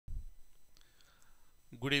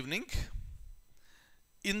Good evening.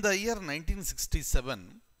 In the year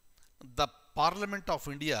 1967, the Parliament of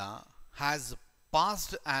India has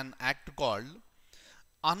passed an act called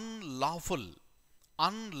Unlawful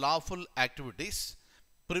Activities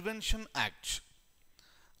Prevention Act.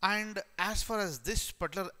 And as far as this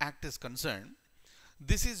particular act is concerned,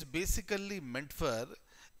 this is basically meant for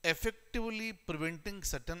effectively preventing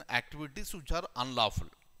certain activities which are unlawful.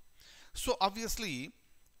 So obviously,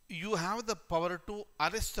 you have the power to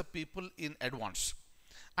arrest the people in advance.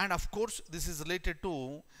 And of course, this is related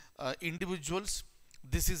to individuals,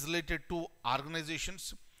 this is related to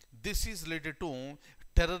organizations, this is related to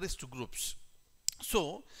terrorist groups.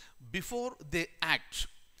 So before they act,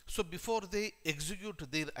 so before they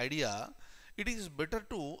execute their idea, it is better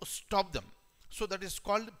to stop them. So that is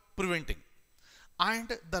called preventing.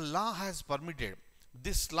 And the law has permitted,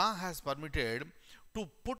 this law has permitted to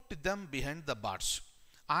put them behind the bars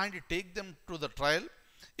and take them to the trial.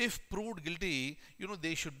 If proved guilty,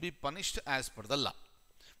 they should be punished as per the law.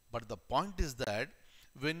 But the point is that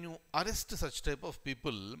when you arrest such type of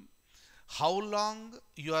people, how long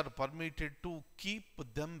you are permitted to keep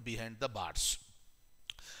them behind the bars?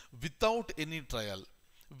 Without any trial,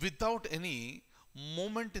 without any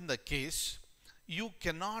moment in the case, you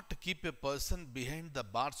cannot keep a person behind the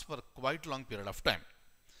bars for quite long period of time.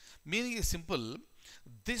 Meaning is simple,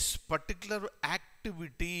 this particular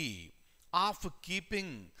activity of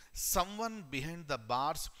keeping someone behind the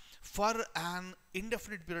bars for an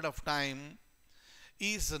indefinite period of time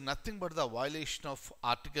is nothing but the violation of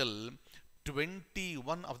Article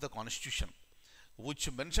 21 of the Constitution,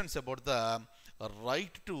 which mentions about the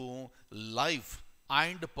right to life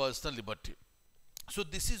and personal liberty. So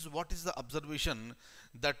this is what is the observation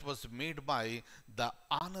that was made by the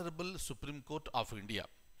Honorable Supreme Court of India.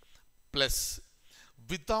 Plus,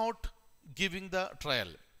 without giving the trial,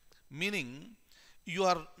 meaning you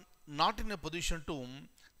are not in a position to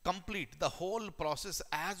complete the whole process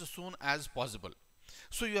as soon as possible.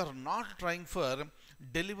 So you are not trying for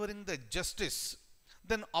delivering the justice,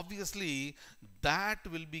 then obviously that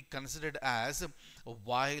will be considered as a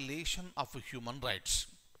violation of human rights,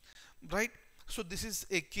 right? So this is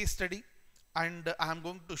a case study and I am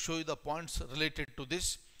going to show you the points related to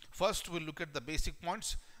this. First we'll look at the basic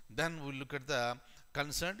points, then we'll look at the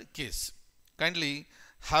concerned case. Kindly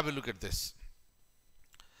have a look at this.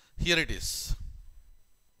 Here it is.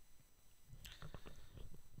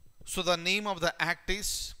 So the name of the act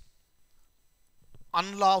is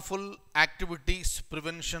Unlawful Activities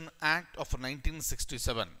Prevention Act of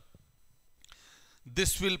 1967.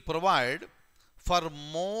 This will provide for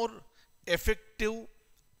more effective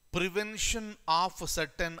prevention of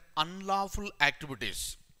certain unlawful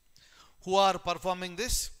activities. Who are performing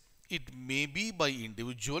this? It may be by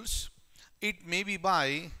individuals, it may be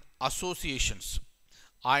by associations,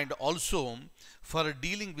 and also for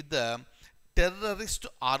dealing with the terrorist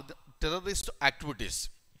activities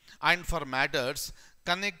and for matters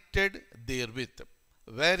connected therewith.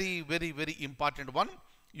 Very, very, very important one.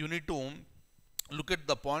 You need to look at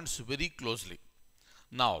the points very closely.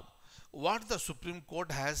 Now, what the Supreme Court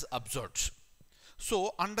has observed.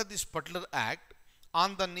 So, under this particular act,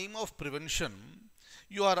 on the name of prevention,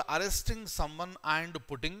 you are arresting someone and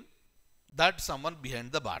putting that someone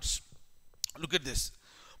behind the bars. Look at this.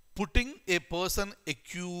 Putting a person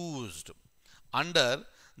accused under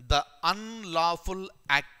the Unlawful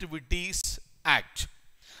Activities Act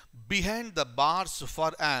behind the bars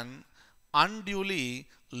for an unduly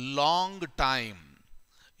long time.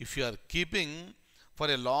 If you are keeping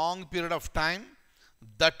for a long period of time,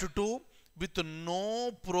 that too with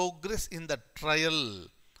no progress in the trial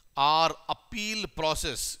or appeal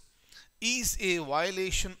process, is a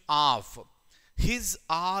violation of his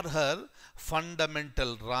or her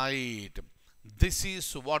fundamental right. This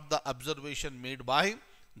is what the observation made by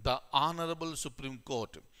the Honorable Supreme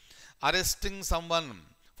Court. Arresting someone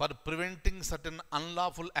for preventing certain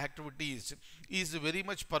unlawful activities is very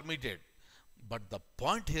much permitted. But the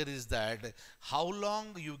point here is that how long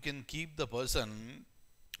you can keep the person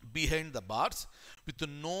behind the bars with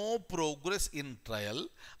no progress in trial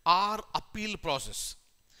or appeal process.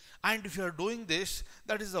 And if you are doing this,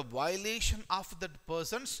 that is a violation of that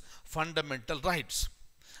person's fundamental rights.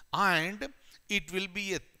 And it will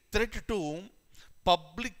be a threat to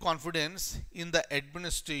public confidence in the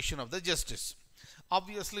administration of the justice.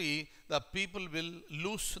 Obviously, the people will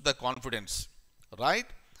lose the confidence, right?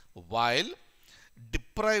 While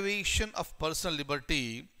deprivation of personal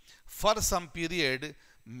liberty for some period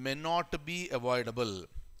may not be avoidable,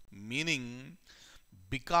 meaning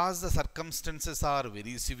because the circumstances are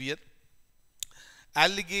very severe,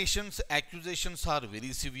 allegations, accusations are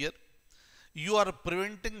very severe, You are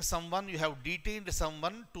preventing someone, you have detained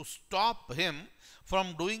someone to stop him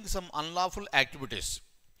from doing some unlawful activities.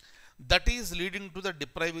 That is leading to the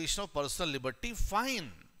deprivation of personal liberty.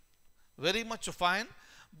 Fine, very much fine,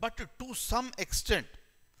 but to some extent,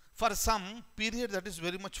 for some period, that is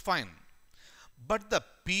very much fine. But the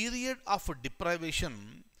period of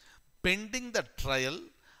deprivation pending the trial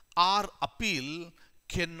or appeal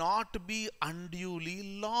cannot be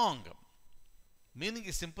unduly long. Meaning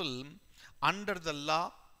is simple, under the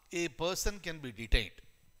law, a person can be detained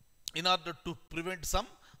in order to prevent some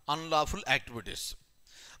unlawful activities.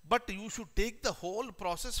 But you should take the whole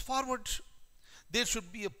process forward. There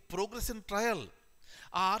should be a progress in trial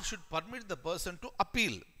or should permit the person to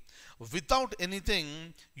appeal. Without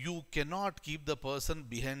anything, you cannot keep the person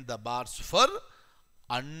behind the bars for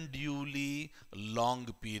unduly long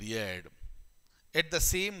period. At the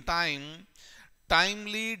same time,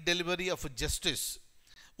 timely delivery of justice,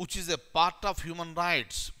 which is a part of human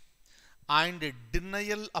rights, and a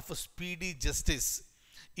denial of speedy justice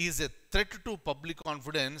is a threat to public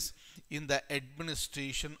confidence in the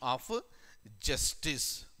administration of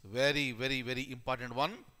justice. Very, very, very important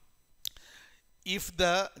one. If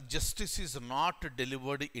the justice is not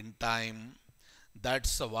delivered in time,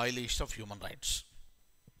 that's a violation of human rights.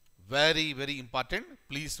 Very, very important.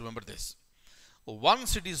 Please remember this.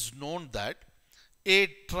 Once it is known that a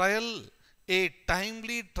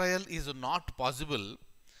timely trial is not possible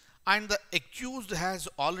and the accused has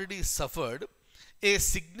already suffered a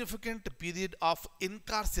significant period of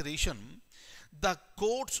incarceration, the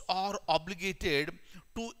courts are obligated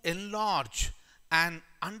to enlarge an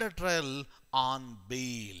under trial on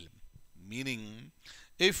bail. Meaning,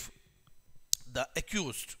 if the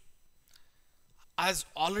accused has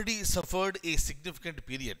already suffered a significant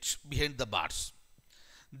period behind the bars,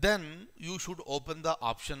 then you should open the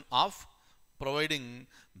option of providing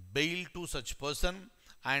bail to such person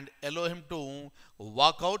and allow him to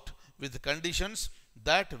walk out with conditions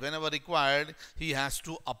that whenever required he has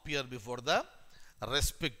to appear before the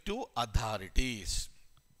respective authorities.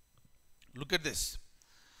 Look at this.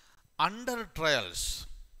 Under trials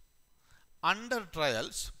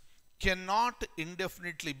cannot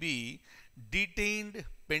indefinitely be detained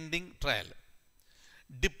pending trial.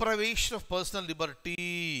 Deprivation of personal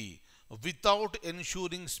liberty without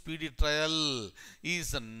ensuring speedy trial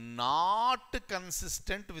is not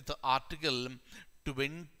consistent with Article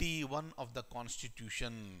 21 of the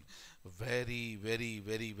Constitution. Very, very,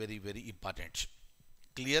 very, very, very important.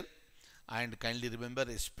 Clear? And kindly remember,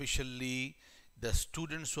 especially the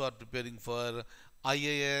students who are preparing for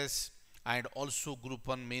IAS and also Group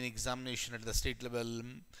 1 main examination at the state level,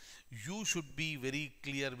 you should be very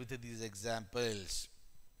clear with these examples.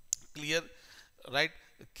 Clear, right?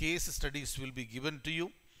 Case studies will be given to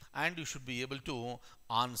you and you should be able to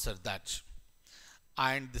answer that.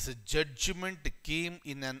 And this judgment came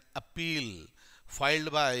in an appeal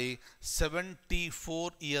filed by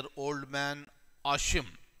 74-year-old man Ashim.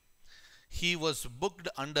 He was booked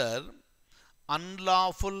under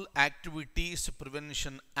Unlawful Activities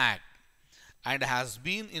Prevention Act and has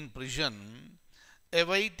been in prison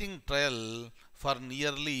awaiting trial for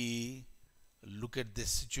nearly, look at this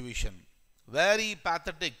situation, very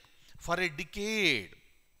pathetic, for a decade,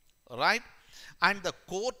 right? And the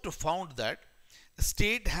court found that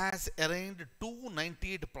state has arraigned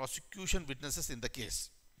 298 prosecution witnesses in the case,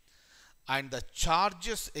 and the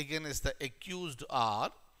charges against the accused are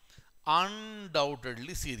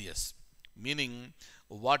undoubtedly serious. Meaning,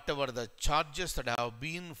 whatever the charges that have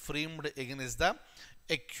been framed against the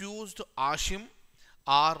accused Ashim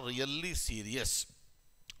are really serious.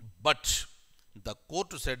 But the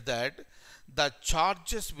court said that the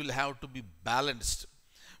charges will have to be balanced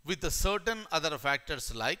with certain other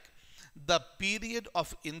factors like the period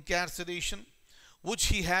of incarceration which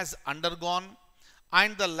he has undergone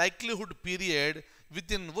and the likelihood period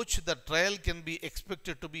within which the trial can be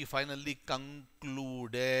expected to be finally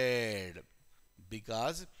concluded.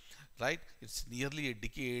 Because, right, it's nearly a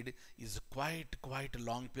decade is quite a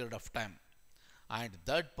long period of time. And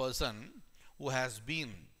that person who has been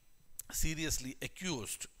seriously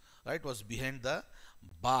accused, right, was behind the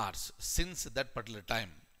bars since that particular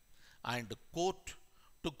time. And the court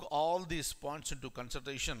took all these points into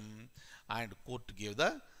consideration and court gave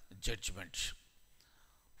the judgment.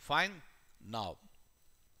 Fine. Now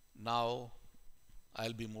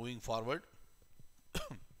I'll be moving forward.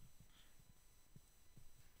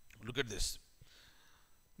 Look at this.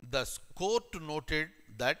 The court noted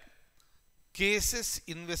that cases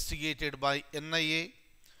investigated by NIA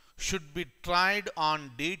should be tried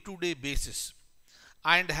on day-to-day basis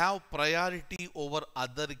and have priority over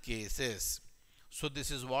other cases. So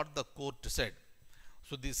this is what the court said.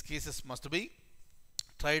 So these cases must be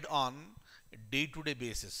tried on day-to-day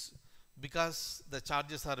basis because the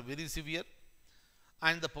charges are very severe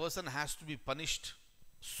and the person has to be punished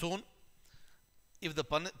soon. If the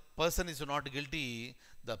person is not guilty,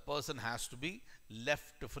 the person has to be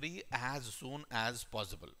left free as soon as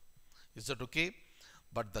possible. Is that okay?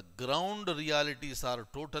 But the ground realities are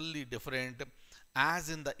totally different as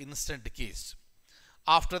in the instant case.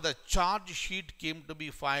 After the charge sheet came to be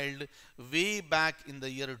filed way back in the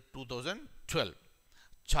year 2012,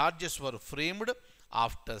 charges were framed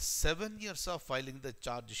after 7 years of filing the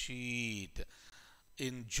charge sheet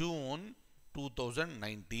in June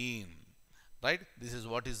 2019. Right? This is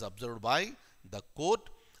what is observed by the court,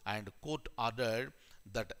 and court ordered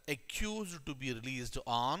that accused to be released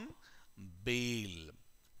on bail.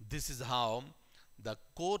 This is how the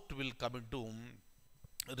court will come into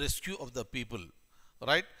rescue of the people,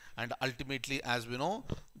 right? And ultimately, as we know,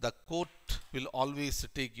 the court will always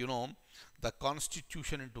take, the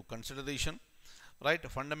constitution into consideration, right?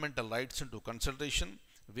 Fundamental rights into consideration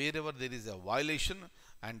wherever there is a violation,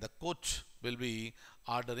 and the court will be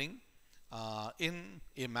ordering in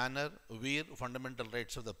a manner where fundamental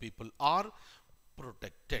rights of the people are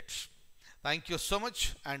protected. Thank you so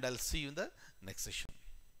much, and I'll see you in the next session.